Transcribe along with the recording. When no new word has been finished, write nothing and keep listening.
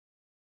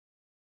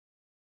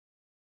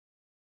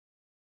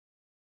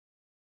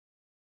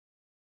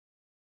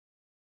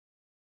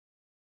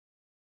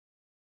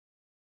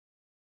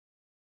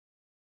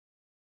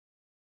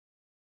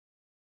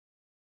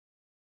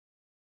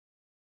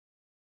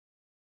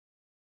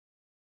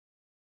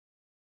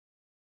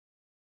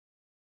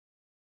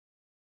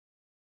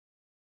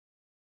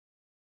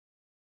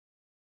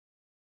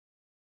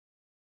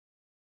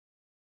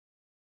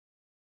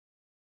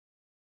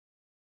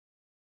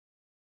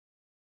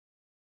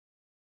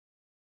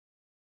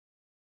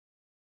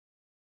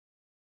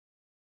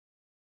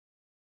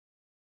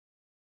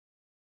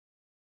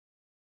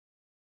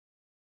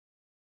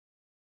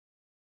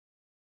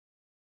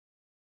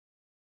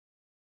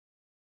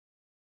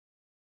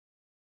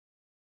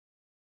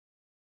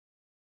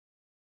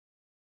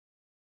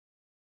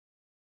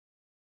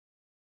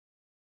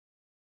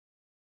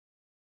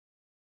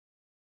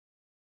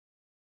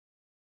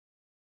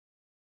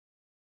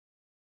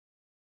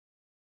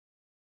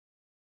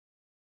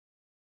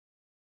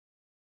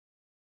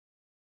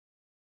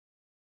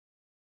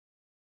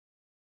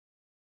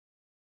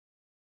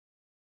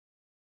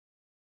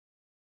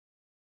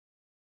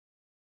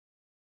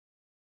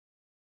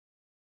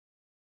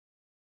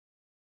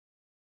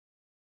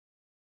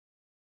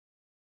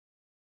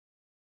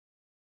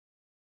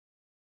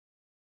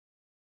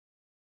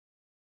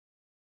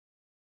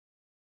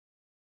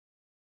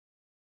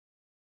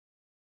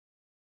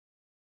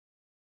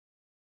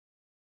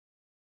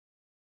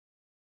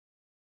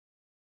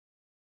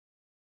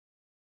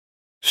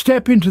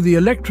Step into the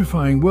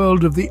electrifying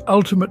world of the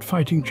Ultimate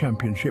Fighting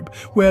Championship,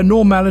 where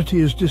normality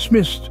is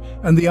dismissed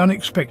and the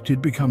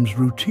unexpected becomes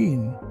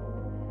routine.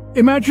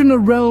 Imagine a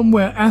realm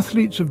where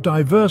athletes of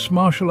diverse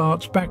martial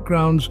arts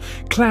backgrounds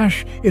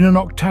clash in an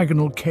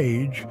octagonal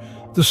cage.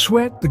 The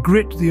sweat, the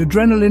grit, the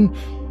adrenaline,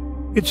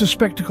 it's a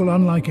spectacle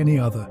unlike any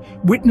other.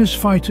 Witness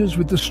fighters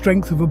with the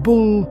strength of a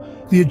bull,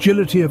 the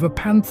agility of a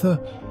panther,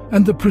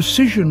 and the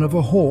precision of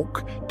a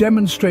hawk,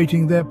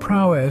 demonstrating their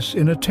prowess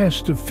in a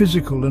test of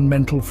physical and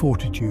mental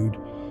fortitude.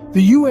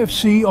 The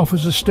UFC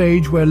offers a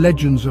stage where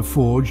legends are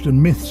forged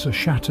and myths are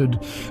shattered,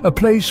 a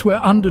place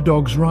where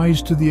underdogs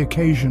rise to the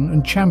occasion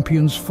and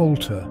champions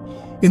falter.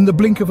 In the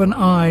blink of an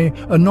eye,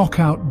 a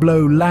knockout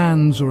blow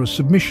lands or a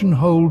submission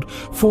hold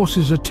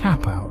forces a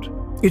tap-out.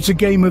 It's a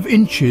game of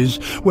inches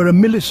where a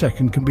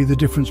millisecond can be the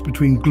difference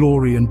between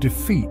glory and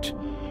defeat.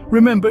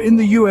 Remember, in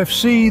the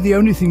UFC, the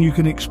only thing you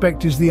can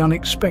expect is the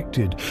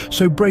unexpected,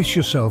 so brace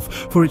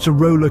yourself, for it's a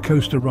roller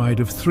coaster ride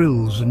of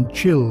thrills and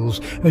chills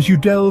as you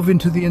delve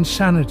into the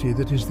insanity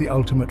that is the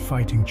Ultimate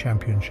Fighting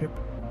Championship.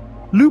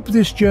 Loop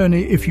this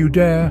journey if you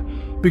dare,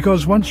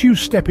 because once you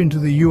step into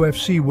the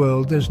UFC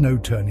world, there's no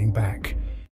turning back.